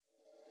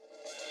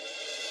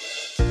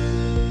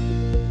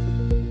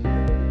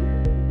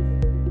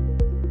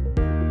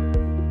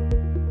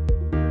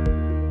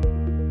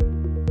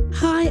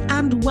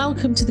and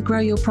welcome to the Grow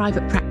Your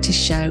Private Practice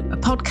Show, a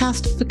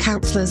podcast for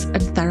counsellors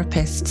and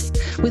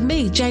therapists. With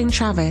me, Jane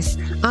Travis.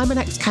 I'm an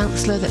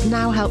ex-counsellor that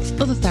now helps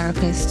other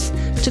therapists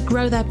to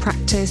grow their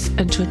practice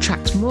and to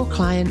attract more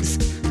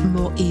clients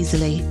more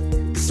easily.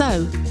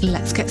 So,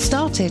 let's get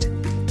started.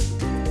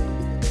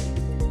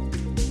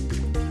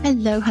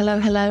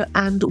 Hello,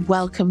 and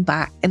welcome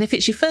back. And if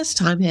it's your first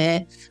time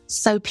here,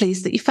 so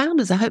pleased that you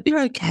found us. I hope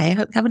you're okay. I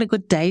hope you're having a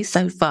good day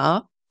so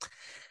far.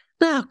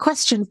 Now,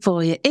 question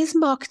for you. Is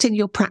marketing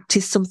your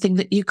practice something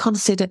that you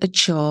consider a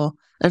chore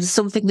and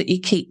something that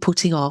you keep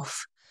putting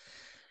off?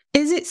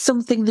 Is it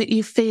something that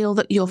you feel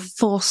that you're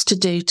forced to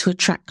do to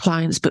attract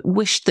clients but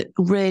wish that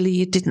really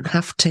you didn't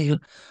have to?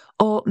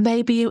 Or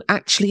maybe you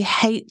actually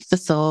hate the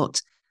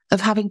thought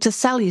of having to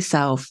sell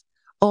yourself,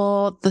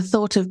 or the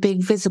thought of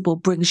being visible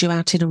brings you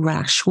out in a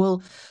rash?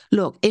 Well,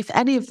 look, if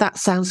any of that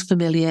sounds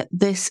familiar,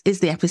 this is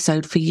the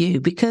episode for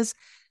you, because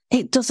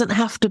it doesn't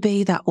have to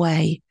be that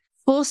way.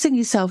 Forcing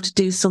yourself to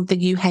do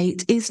something you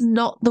hate is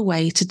not the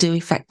way to do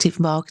effective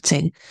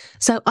marketing.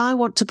 So I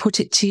want to put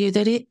it to you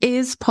that it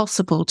is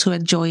possible to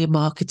enjoy your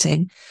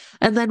marketing.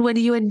 And then when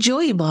you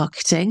enjoy your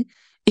marketing,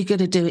 you're going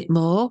to do it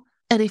more.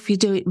 And if you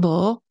do it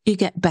more, you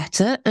get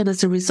better. And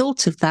as a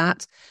result of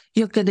that,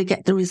 you're going to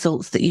get the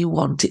results that you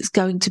want. It's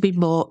going to be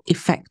more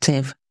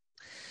effective.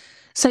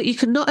 So you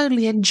can not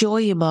only enjoy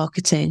your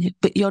marketing,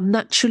 but you're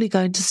naturally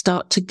going to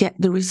start to get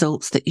the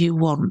results that you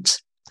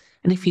want.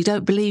 And if you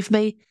don't believe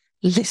me,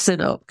 listen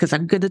up, because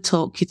I'm going to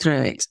talk you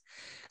through it.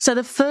 So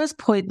the first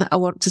point that I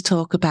want to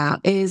talk about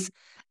is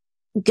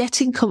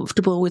getting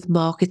comfortable with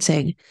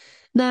marketing.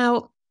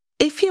 Now,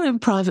 if you're in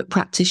private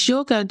practice,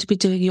 you're going to be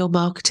doing your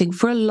marketing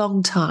for a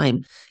long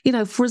time,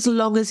 for as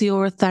long as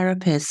you're a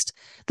therapist.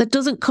 There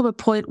doesn't come a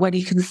point when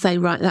you can say,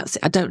 right, that's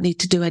it, I don't need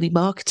to do any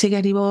marketing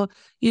anymore.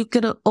 You're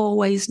going to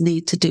always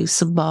need to do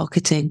some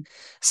marketing.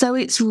 So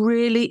it's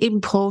really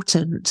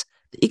important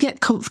that you get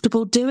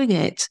comfortable doing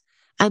it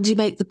and you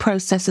make the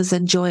process as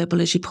enjoyable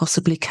as you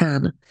possibly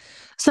can.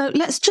 So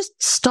let's just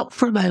stop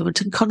for a moment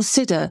and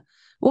consider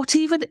what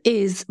even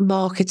is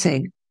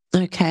marketing,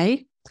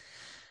 okay?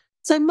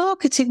 So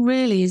marketing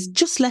really is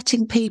just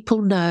letting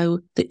people know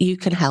that you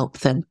can help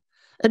them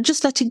and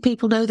just letting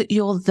people know that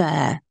you're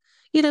there.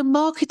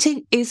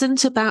 Marketing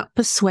isn't about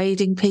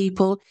persuading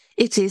people.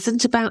 It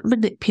isn't about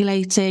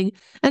manipulating,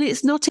 and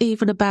it's not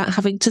even about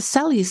having to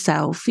sell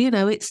yourself.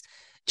 It's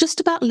just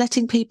about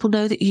letting people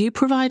know that you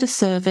provide a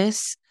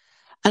service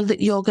and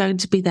that you're going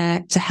to be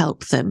there to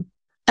help them.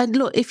 And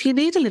look, if you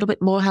need a little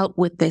bit more help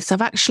with this,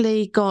 I've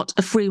actually got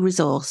a free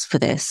resource for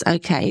this.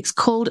 Okay, it's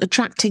called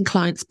Attracting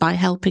Clients by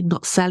Helping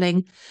Not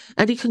Selling.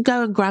 And you can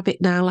go and grab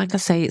it now. Like I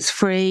say, it's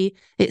free.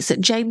 It's at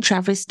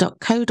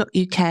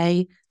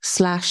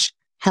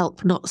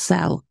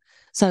janetravis.co.uk/help-not-sell.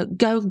 So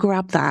go and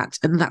grab that,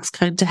 and that's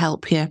going to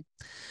help you.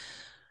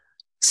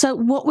 So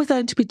what we're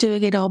going to be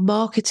doing in our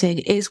marketing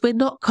is we're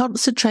not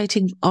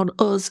concentrating on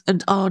us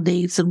and our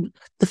needs and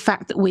the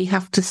fact that we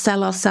have to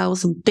sell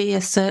ourselves and be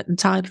a certain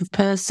type of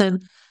person.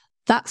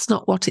 That's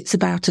not what it's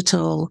about at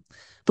all.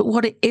 But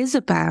what it is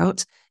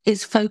about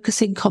is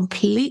focusing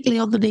completely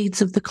on the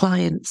needs of the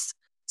clients.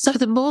 So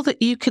the more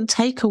that you can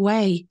take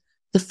away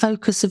the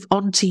focus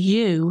onto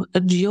you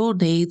and your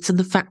needs and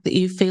the fact that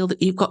you feel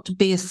that you've got to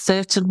be a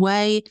certain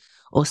way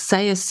or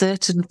say a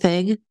certain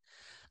thing,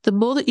 the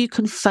more that you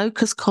can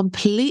focus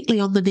completely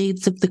on the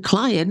needs of the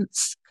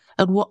clients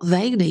and what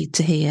they need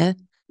to hear,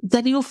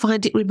 then you'll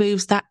find it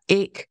removes that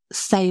ick,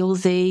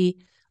 salesy,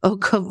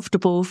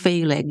 uncomfortable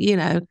feeling,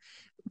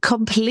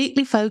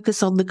 completely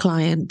focus on the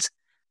client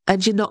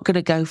and you're not going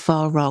to go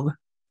far wrong.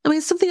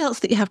 Something else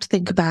that you have to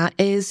think about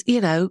is,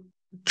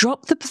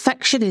 drop the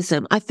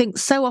perfectionism. I think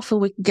so often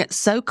we can get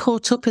so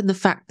caught up in the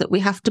fact that we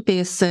have to be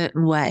a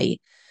certain way.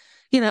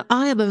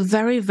 I am a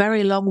very,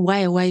 very long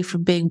way away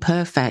from being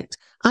perfect.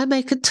 I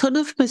make a ton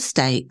of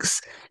mistakes.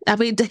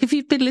 If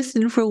you've been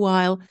listening for a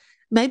while,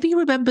 maybe you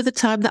remember the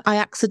time that I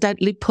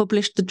accidentally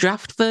published the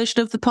draft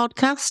version of the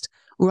podcast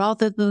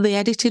rather than the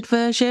edited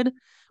version,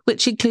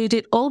 which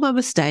included all my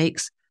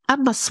mistakes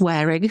and my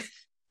swearing.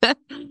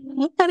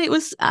 And it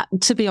was,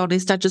 to be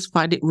honest, I just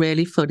find it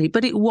really funny,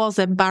 but it was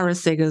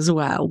embarrassing as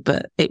well,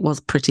 but it was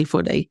pretty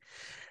funny.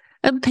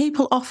 And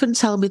people often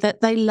tell me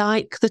that they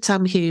like that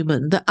I'm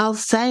human, that I'll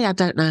say I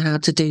don't know how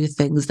to do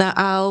things, that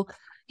I'll,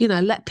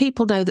 let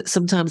people know that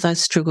sometimes I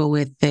struggle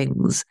with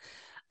things.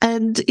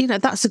 And,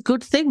 that's a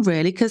good thing,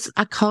 really, because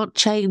I can't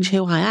change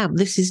who I am.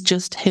 This is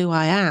just who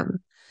I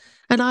am.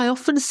 And I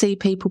often see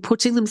people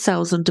putting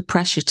themselves under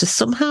pressure to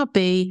somehow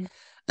be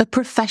a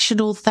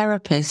professional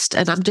therapist.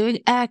 And I'm doing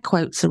air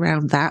quotes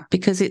around that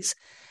because it's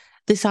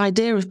this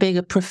idea of being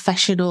a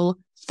professional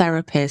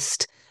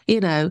therapist,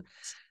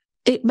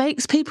 It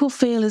makes people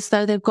feel as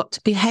though they've got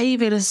to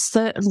behave in a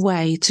certain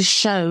way to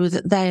show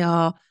that they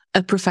are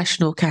a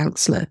professional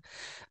counsellor.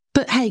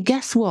 But hey,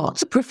 guess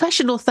what?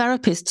 Professional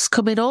therapists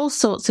come in all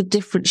sorts of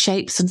different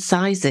shapes and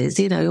sizes,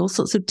 all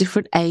sorts of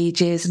different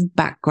ages and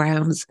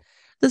backgrounds.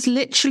 There's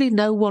literally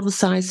no one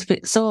size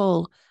fits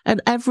all.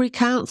 And every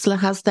counsellor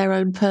has their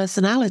own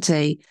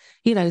personality.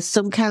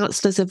 Some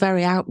counsellors are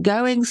very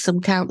outgoing, some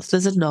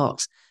counsellors are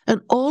not.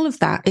 And all of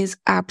that is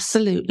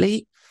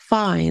absolutely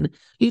fine.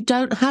 You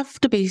don't have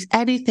to be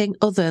anything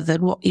other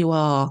than what you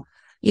are.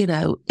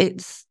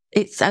 It's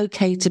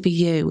okay to be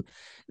you.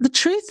 The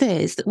truth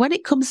is that when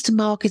it comes to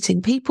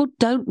marketing, people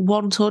don't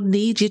want or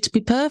need you to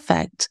be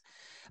perfect.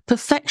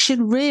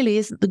 Perfection really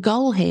isn't the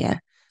goal here.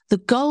 The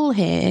goal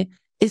here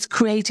is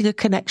creating a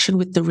connection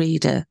with the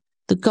reader.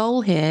 The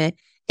goal here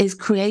is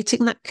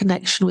creating that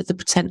connection with the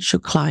potential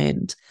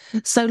client.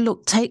 So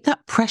look, take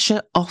that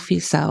pressure off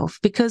yourself,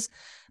 because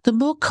the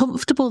more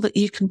comfortable that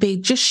you can be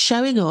just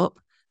showing up,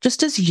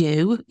 just as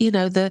you,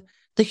 the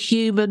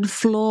human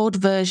flawed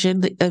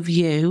version of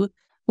you,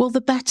 well,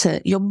 the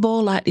better you're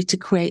more likely to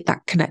create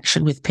that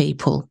connection with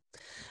people.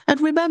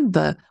 And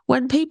remember,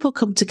 when people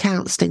come to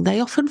counselling,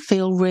 they often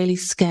feel really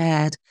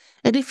scared.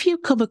 And if you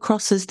come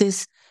across as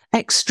this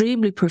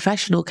extremely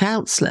professional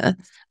counsellor,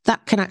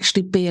 that can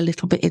actually be a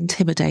little bit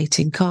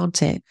intimidating,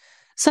 can't it?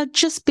 So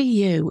just be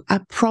you. I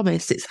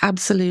promise it's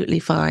absolutely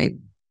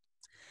fine.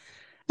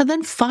 And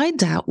then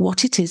find out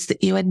what it is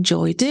that you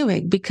enjoy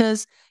doing,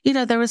 because,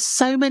 there are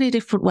so many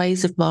different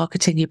ways of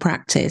marketing your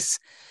practice.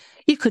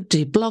 You could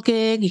do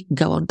blogging, you can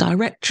go on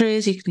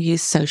directories, you can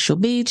use social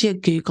media,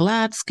 Google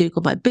Ads,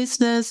 Google My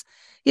Business.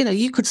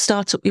 You could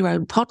start up your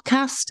own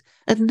podcast,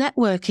 and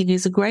networking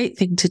is a great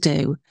thing to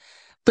do.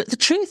 But the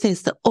truth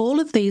is that all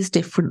of these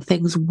different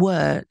things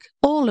work,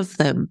 all of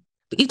them,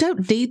 but you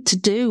don't need to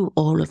do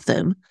all of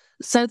them.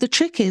 So the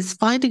trick is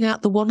finding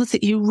out the ones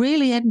that you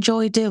really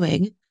enjoy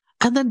doing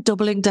and then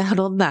doubling down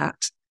on that.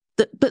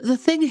 But the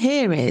thing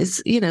here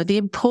is, the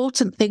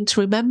important thing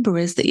to remember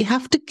is that you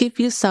have to give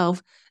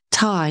yourself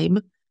time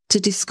to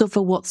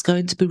discover what's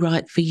going to be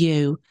right for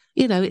you.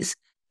 It's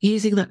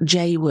using that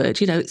J word,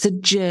 it's a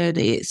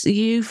journey. It's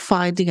you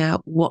finding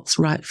out what's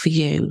right for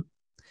you.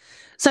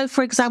 So,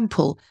 for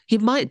example, you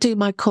might do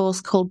my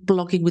course called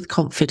Blogging with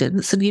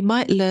Confidence, and you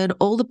might learn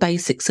all the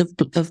basics of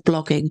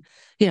blogging,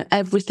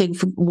 everything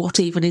from what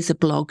even is a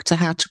blog to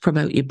how to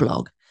promote your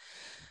blog.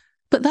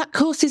 But that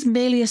course is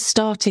merely a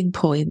starting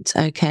point,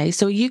 okay?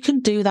 So you can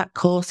do that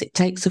course. It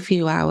takes a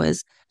few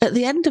hours. At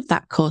the end of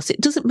that course, it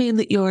doesn't mean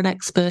that you're an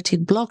expert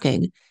in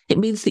blogging. It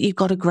means that you've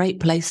got a great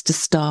place to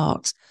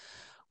start.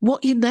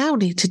 What you now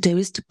need to do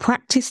is to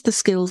practice the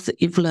skills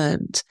that you've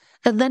learned,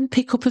 and then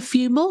pick up a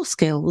few more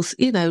skills,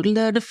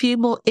 learn a few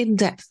more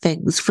in-depth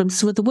things from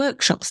some of the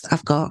workshops that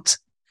I've got.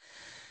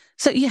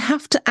 So you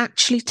have to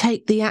actually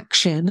take the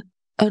action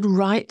and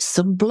write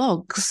some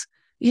blogs,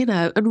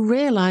 and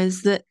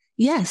realize that,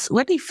 yes,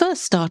 when you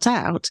first start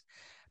out,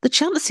 the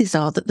chances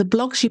are that the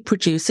blogs you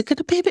produce are going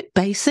to be a bit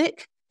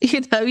basic.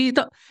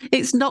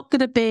 It's not going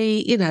to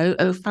be,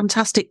 a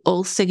fantastic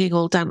all singing,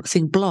 all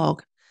dancing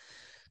blog.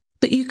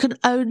 But you can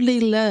only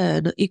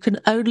learn, you can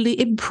only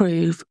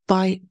improve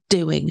by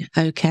doing,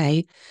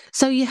 okay?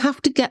 So you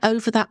have to get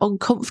over that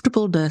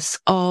uncomfortableness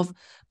of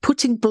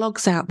putting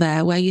blogs out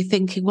there where you're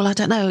thinking, well, I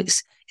don't know,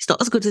 it's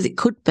not as good as it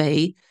could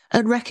be,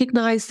 and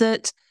recognize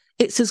that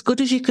it's as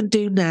good as you can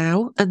do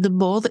now, and the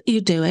more that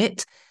you do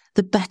it,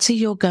 the better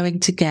you're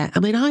going to get. I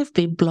mean, I've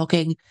been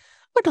blogging,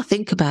 when I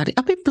think about it,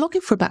 I've been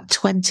blogging for about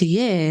 20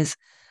 years.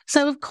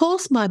 So of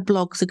course my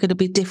blogs are going to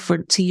be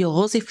different to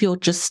yours if you're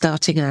just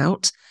starting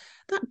out.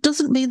 That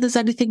doesn't mean there's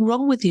anything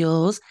wrong with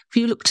yours. If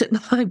you looked at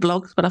my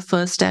blogs when I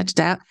first started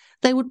out,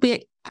 they would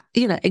be,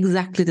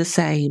 exactly the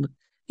same.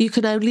 You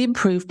can only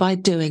improve by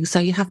doing, so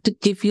you have to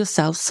give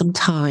yourself some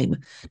time.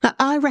 Now,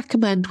 I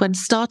recommend when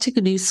starting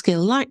a new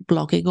skill like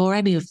blogging or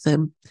any of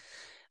them,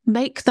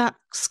 make that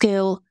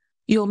skill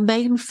your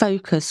main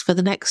focus for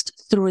the next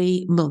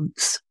 3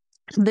 months.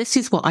 And this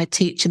is what I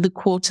teach in the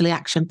quarterly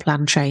action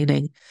plan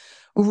training.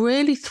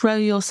 Really throw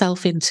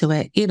yourself into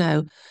it,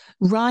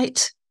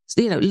 write.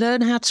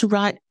 Learn how to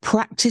write,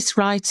 practice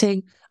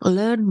writing,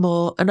 learn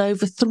more. And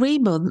over 3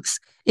 months,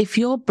 if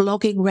you're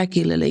blogging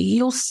regularly,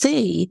 you'll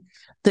see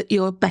that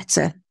you're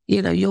better.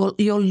 You're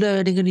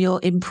learning and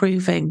you're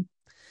improving.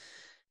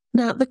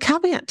 Now, the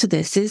caveat to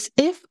this is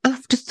if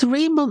after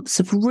 3 months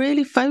of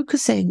really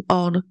focusing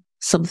on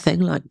something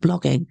like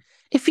blogging,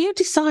 if you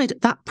decide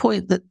at that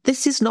point that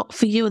this is not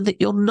for you and that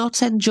you're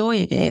not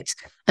enjoying it,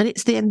 and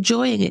it's the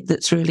enjoying it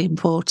that's really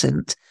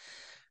important,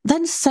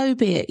 then so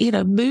be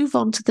it. Move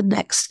on to the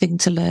next thing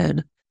to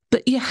learn.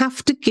 But you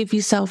have to give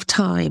yourself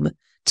time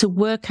to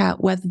work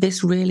out whether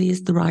this really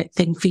is the right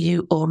thing for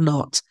you or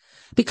not.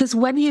 Because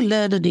when you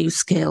learn a new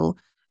skill,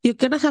 you're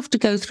going to have to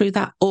go through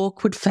that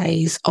awkward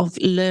phase of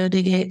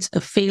learning it,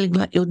 of feeling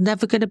like you're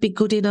never going to be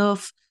good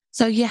enough.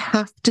 So you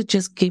have to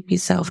just give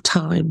yourself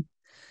time.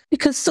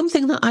 Because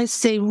something that I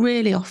see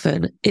really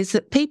often is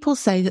that people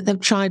say that they've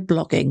tried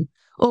blogging,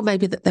 or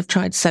maybe that they've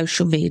tried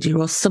social media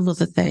or some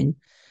other thing.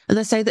 And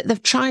they say that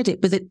they've tried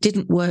it, but it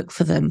didn't work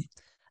for them.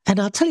 And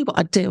I'll tell you what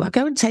I do. I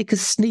go and take a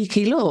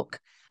sneaky look,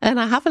 and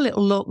I have a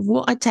little look.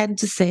 What I tend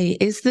to see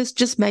is there's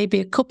just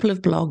maybe a couple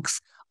of blogs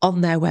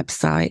on their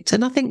website.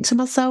 And I think to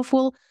myself,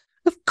 well,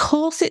 of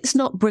course it's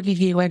not bringing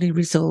you any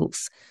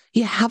results.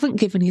 you haven't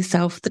given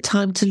yourself the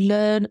time to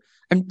learn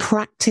and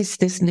practice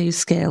this new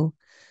skill.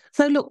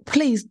 So look,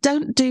 please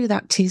don't do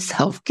that to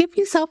yourself. Give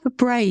yourself a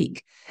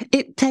break.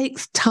 It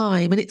takes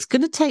time, and it's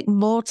going to take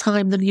more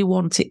time than you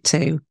want it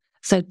to.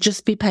 So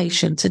just be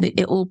patient, and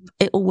it'll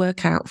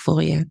work out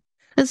for you.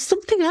 And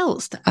something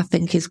else that I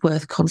think is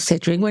worth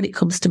considering when it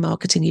comes to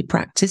marketing your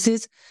practice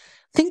is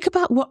think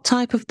about what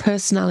type of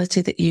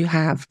personality that you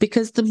have,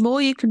 because the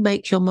more you can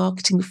make your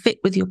marketing fit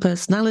with your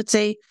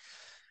personality,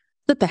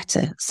 the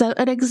better. So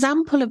an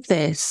example of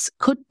this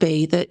could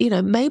be that,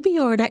 maybe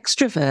you're an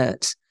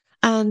extrovert,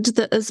 and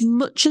that as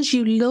much as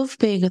you love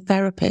being a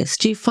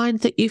therapist, you find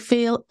that you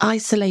feel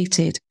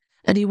isolated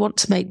and you want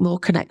to make more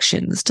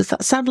connections. Does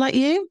that sound like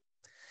you?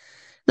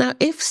 Now,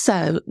 if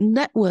so,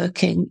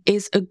 networking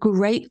is a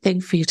great thing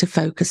for you to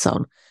focus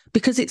on,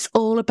 because it's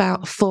all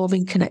about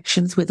forming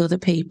connections with other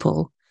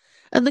people.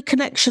 And the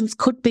connections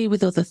could be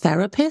with other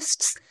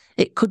therapists.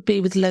 It could be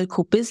with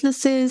local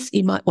businesses.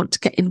 You might want to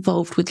get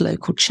involved with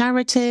local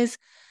charities.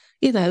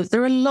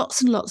 There are lots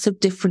and lots of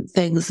different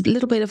things, a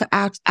little bit of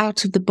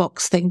out of the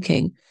box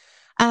thinking.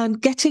 And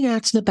getting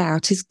out and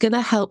about is going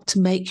to help to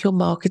make your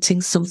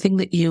marketing something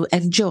that you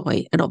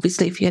enjoy. And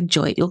obviously, if you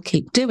enjoy it, you'll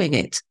keep doing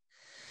it.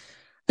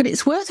 And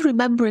it's worth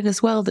remembering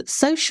as well that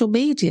social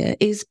media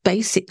is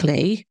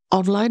basically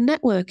online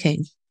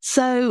networking.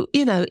 So,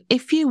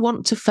 if you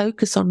want to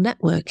focus on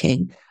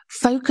networking,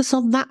 focus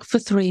on that for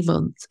 3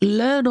 months.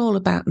 Learn all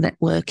about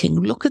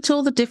networking. Look at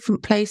all the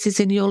different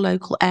places in your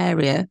local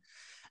area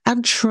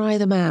and try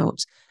them out.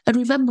 And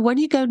remember, when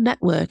you go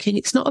networking,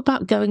 it's not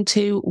about going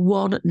to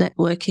one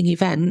networking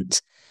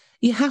event.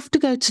 You have to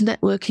go to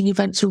networking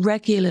events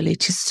regularly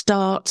to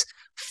start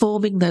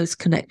forming those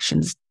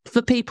connections,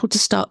 for people to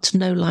start to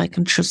know, like,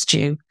 and trust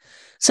you.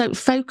 So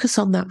focus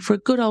on that for a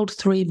good old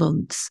 3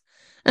 months.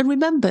 And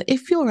remember,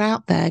 if you're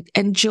out there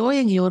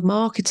enjoying your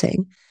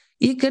marketing,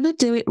 you're going to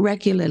do it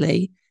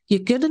regularly. You're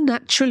going to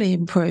naturally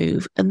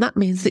improve. And that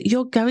means that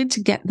you're going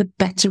to get the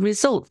better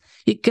results.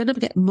 You're going to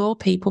get more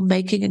people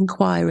making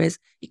inquiries.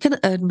 You're going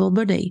to earn more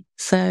money.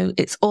 So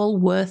it's all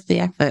worth the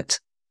effort.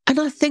 And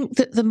I think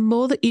that the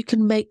more that you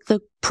can make the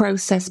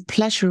process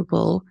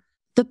pleasurable,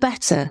 the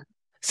better.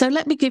 So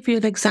let me give you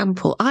an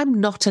example. I'm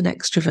not an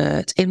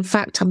extrovert. In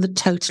fact, I'm the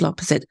total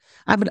opposite.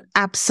 I'm an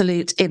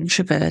absolute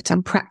introvert.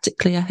 I'm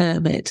practically a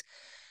hermit.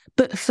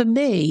 But for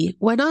me,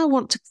 when I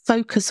want to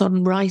focus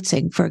on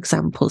writing, for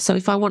example, so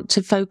if I want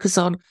to focus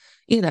on,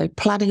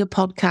 planning a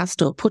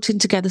podcast or putting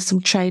together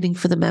some training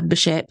for the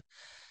membership,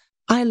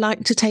 I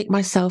like to take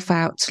myself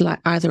out to like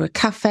either a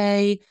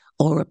cafe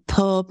or a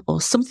pub or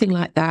something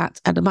like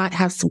that. And I might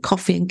have some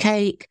coffee and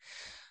cake,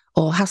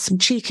 or have some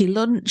cheeky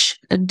lunch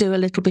and do a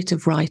little bit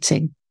of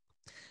writing.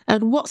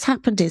 And what's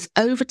happened is,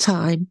 over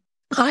time,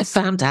 I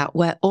found out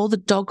where all the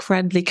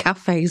dog-friendly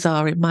cafes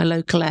are in my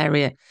local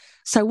area.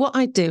 So what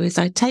I do is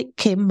I take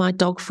Kim, my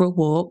dog, for a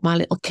walk, my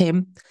little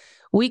Kim.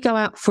 We go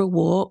out for a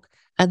walk,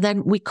 and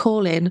then we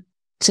call in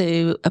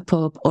to a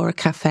pub or a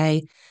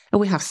cafe, and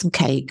we have some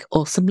cake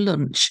or some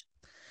lunch.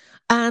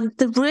 And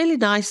the really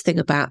nice thing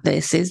about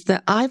this is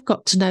that I've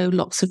got to know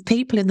lots of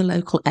people in the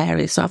local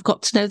area. So I've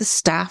got to know the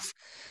staff,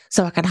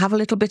 so I can have a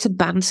little bit of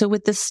banter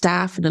with the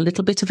staff and a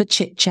little bit of a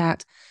chit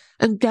chat.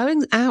 And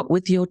going out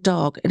with your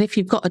dog, and if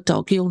you've got a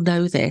dog, you'll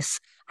know this,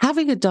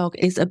 having a dog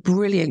is a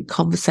brilliant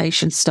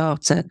conversation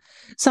starter.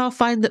 So I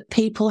find that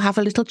people have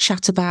a little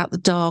chat about the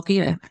dog,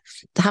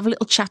 have a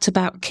little chat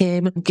about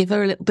Kim and give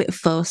her a little bit of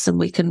fuss, and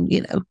we can,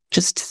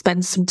 just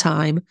spend some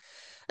time.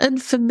 And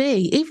for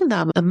me, even though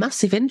I'm a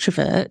massive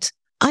introvert,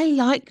 I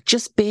like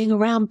just being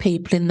around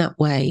people in that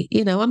way.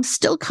 I'm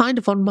still kind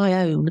of on my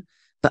own,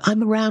 but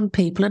I'm around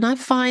people, and I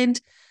find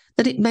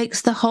that it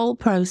makes the whole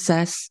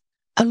process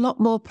a lot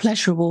more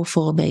pleasurable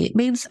for me. It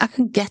means I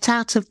can get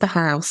out of the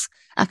house.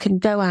 I can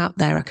go out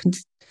there. I can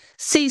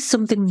see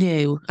something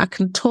new. I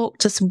can talk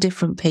to some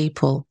different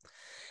people.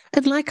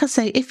 And like I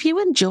say, if you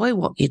enjoy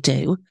what you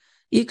do,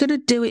 you're going to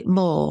do it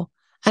more,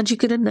 and you're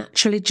going to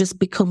naturally just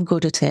become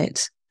good at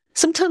it.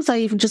 Sometimes I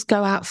even just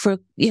go out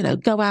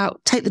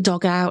take the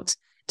dog out,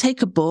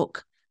 take a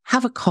book,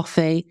 have a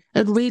coffee,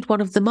 and read one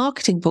of the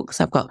marketing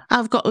books I've got.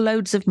 I've got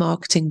loads of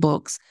marketing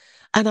books,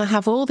 and I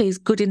have all these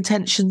good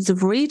intentions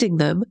of reading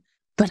them,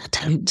 but I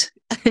don't.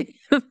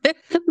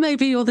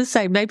 Maybe you're the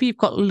same. Maybe you've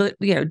got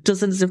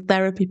dozens of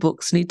therapy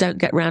books and you don't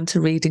get round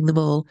to reading them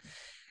all.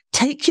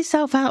 Take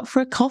yourself out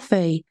for a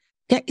coffee,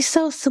 get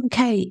yourself some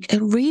cake,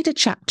 and read a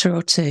chapter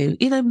or two.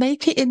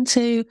 Make it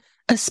into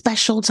a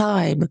special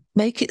time.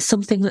 Make it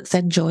something that's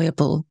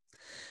enjoyable.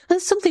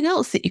 And something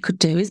else that you could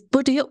do is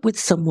buddy up with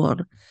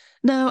someone.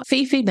 Now,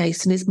 Fifi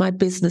Mason is my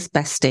business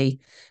bestie.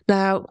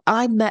 Now,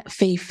 I met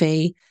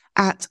Fifi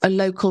at a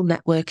local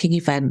networking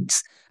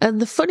event. And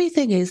the funny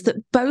thing is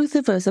that both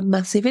of us are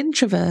massive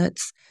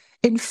introverts.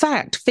 In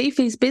fact,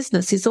 Fifi's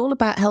business is all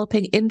about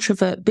helping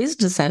introvert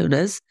business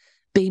owners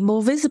be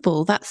more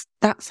visible.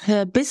 That's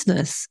her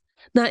business.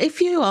 Now, if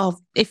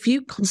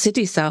you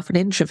consider yourself an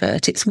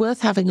introvert, it's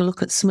worth having a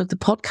look at some of the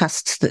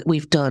podcasts that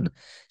we've done.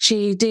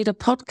 She did a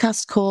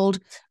podcast called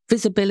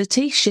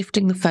Visibility,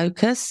 Shifting the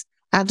Focus,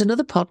 and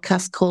another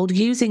podcast called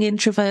Using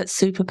Introvert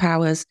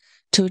Superpowers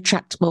to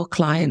Attract More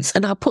Clients.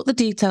 And I'll put the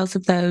details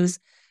of those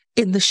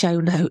in the show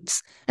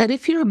notes. And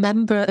if you're a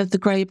member of the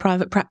Grow Your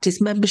Private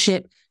Practice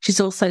membership, she's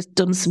also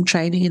done some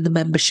training in the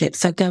membership.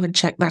 So go and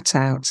check that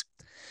out.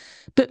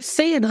 But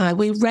Fee and I,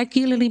 we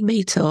regularly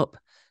meet up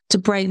to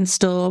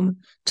brainstorm,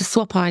 to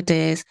swap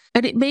ideas.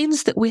 And it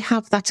means that we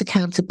have that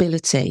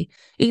accountability.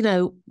 You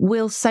know,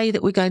 we'll say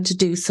that we're going to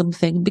do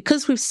something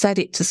because we've said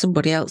it to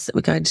somebody else that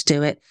we're going to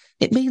do it.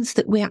 It means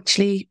that we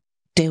actually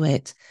do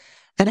it.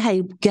 And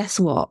hey, guess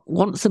what?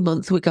 Once a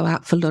month, we go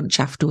out for lunch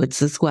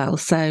afterwards as well.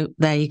 So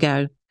there you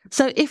go.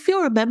 So if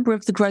you're a member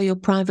of the Grow Your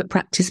Private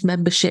Practice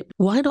membership,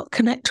 why not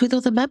connect with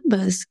other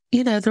members?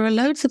 You know, there are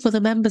loads of other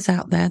members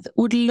out there that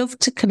would love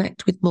to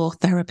connect with more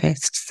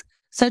therapists.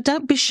 So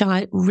don't be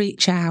shy,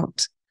 reach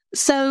out.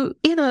 So,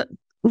 you know,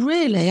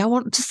 really, I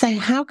want to say,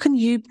 how can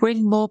you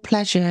bring more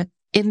pleasure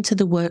into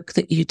the work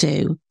that you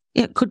do?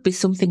 It could be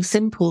something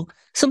simple,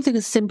 something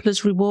as simple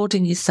as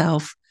rewarding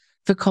yourself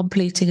for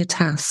completing a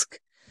task.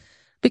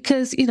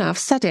 Because, you know, I've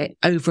said it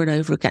over and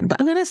over again, but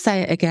I'm going to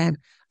say it again.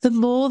 The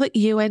more that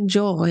you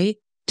enjoy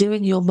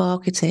doing your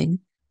marketing,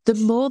 the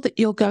more that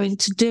you're going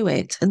to do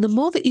it. And the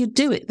more that you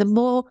do it, the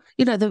more,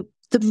 you know,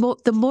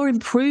 the more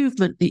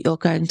improvement that you're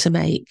going to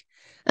make.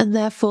 And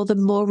therefore, the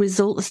more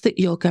results that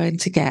you're going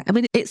to get. I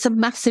mean, it's a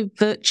massive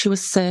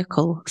virtuous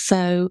circle.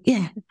 So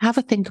yeah, have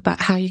a think about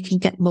how you can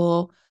get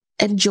more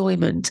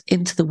enjoyment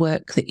into the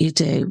work that you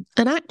do.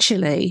 And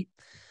actually,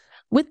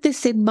 with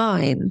this in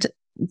mind,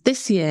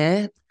 this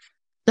year,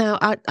 now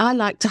I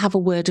like to have a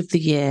word of the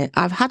year.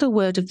 I've had a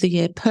word of the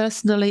year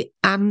personally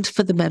and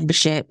for the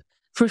membership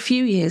for a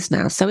few years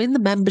now. So in the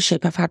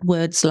membership, I've had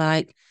words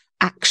like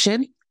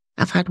action.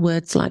 I've had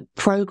words like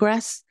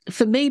progress.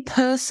 For me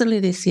personally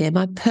this year,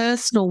 my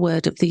personal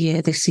word of the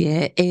year this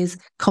year is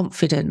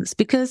confidence,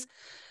 because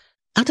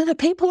I don't know,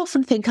 people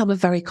often think I'm a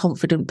very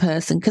confident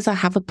person because I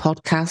have a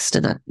podcast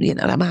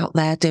and I'm out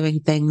there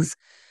doing things.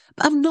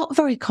 But I'm not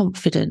very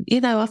confident.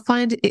 You know, I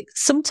find it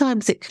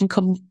sometimes it can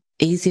come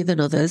easier than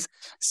others.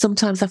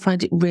 Sometimes I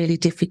find it really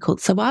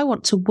difficult. So I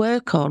want to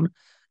work on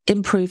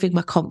improving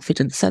my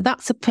confidence. So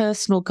that's a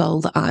personal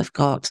goal that I've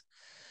got.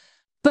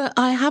 But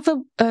I have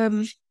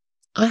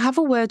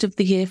a word of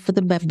the year for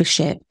the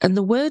membership, and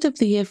the word of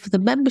the year for the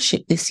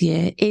membership this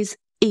year is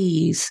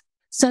ease.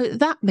 So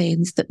that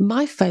means that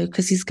my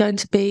focus is going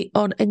to be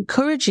on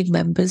encouraging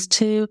members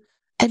to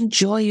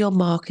enjoy your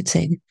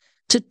marketing,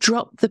 to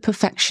drop the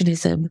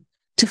perfectionism,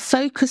 to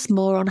focus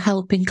more on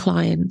helping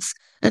clients,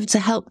 and to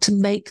help to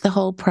make the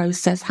whole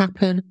process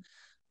happen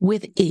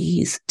with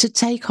ease, to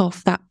take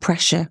off that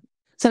pressure.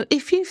 So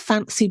if you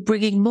fancy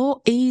bringing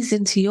more ease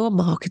into your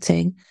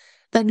marketing,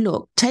 then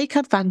look, take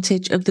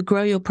advantage of the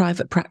Grow Your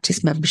Private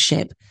Practice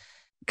membership,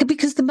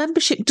 because the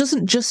membership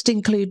doesn't just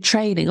include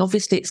training.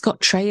 Obviously, it's got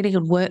training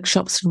and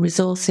workshops and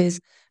resources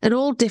and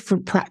all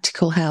different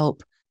practical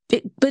help.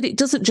 But it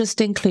doesn't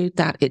just include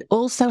that. It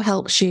also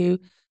helps you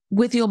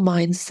with your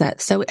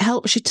mindset. So it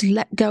helps you to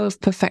let go of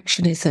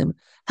perfectionism,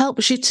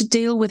 helps you to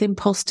deal with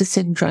imposter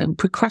syndrome,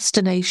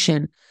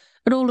 procrastination,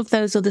 and all of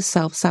those other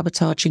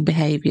self-sabotaging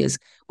behaviors,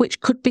 which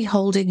could be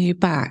holding you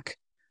back.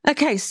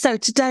 Okay, so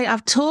today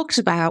I've talked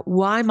about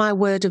why my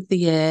word of the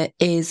year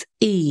is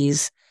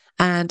ease,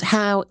 and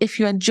how if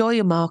you enjoy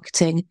your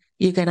marketing,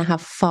 you're going to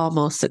have far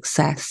more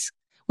success.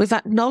 We've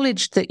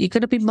acknowledged that you're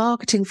going to be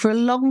marketing for a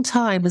long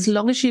time. As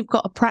long as you've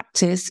got a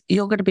practice,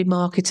 you're going to be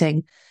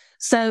marketing.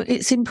 So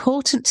it's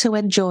important to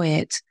enjoy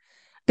it,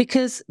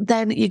 because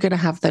then you're going to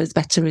have those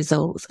better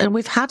results. And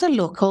we've had a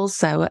look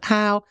also at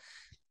how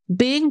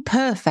being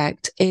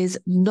perfect is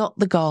not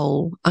the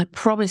goal. I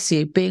promise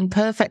you, being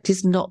perfect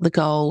is not the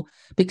goal,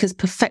 because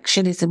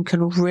perfectionism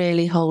can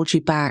really hold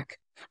you back.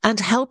 And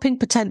helping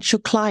potential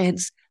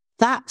clients,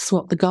 that's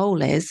what the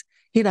goal is.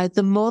 You know,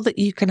 the more that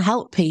you can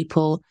help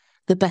people,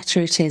 the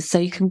better it is. So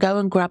you can go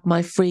and grab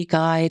my free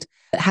guide,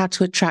 How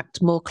to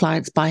Attract More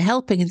Clients by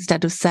Helping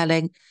Instead of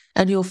Selling,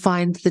 and you'll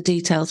find the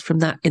details from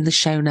that in the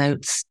show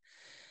notes.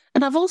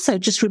 And I've also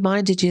just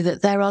reminded you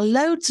that there are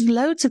loads and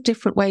loads of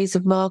different ways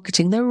of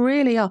marketing. There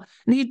really are.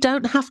 And you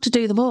don't have to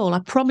do them all. I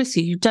promise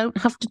you, you don't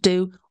have to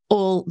do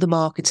all the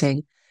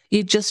marketing.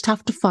 You just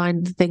have to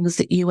find the things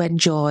that you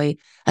enjoy.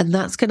 And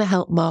that's going to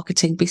help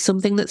marketing be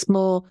something that's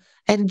more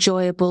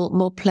enjoyable,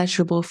 more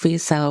pleasurable for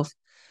yourself.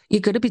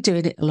 You're going to be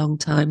doing it a long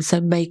time, so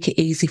make it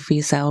easy for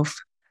yourself.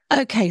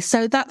 Okay,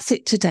 so that's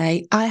it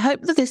today. I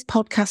hope that this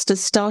podcast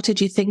has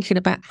started you thinking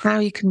about how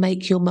you can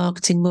make your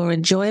marketing more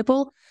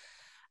enjoyable.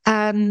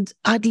 And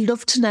I'd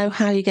love to know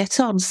how you get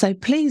on. So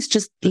please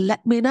just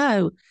let me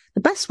know.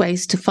 The best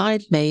ways to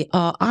find me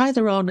are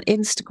either on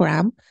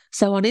Instagram.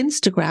 So on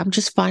Instagram,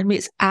 just find me.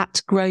 It's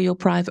at Grow Your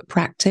Private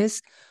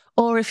Practice.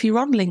 Or if you're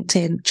on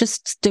LinkedIn,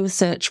 just do a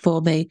search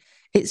for me.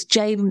 It's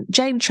Jane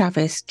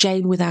Travis,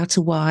 Jane without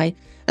a Y.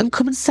 And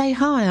come and say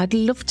hi. I'd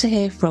love to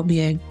hear from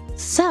you.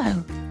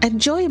 So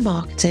enjoy your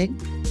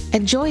marketing.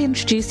 Enjoy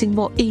introducing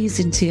more ease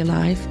into your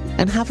life,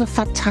 and have a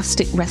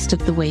fantastic rest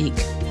of the week.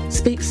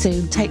 Speak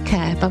soon. Take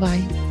care.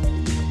 Bye-bye.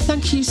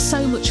 Thank you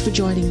so much for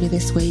joining me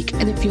this week.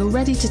 And if you're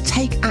ready to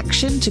take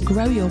action to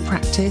grow your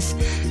practice,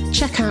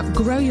 check out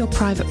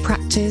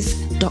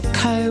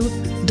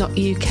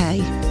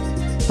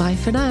growyourprivatepractice.co.uk. Bye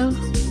for now.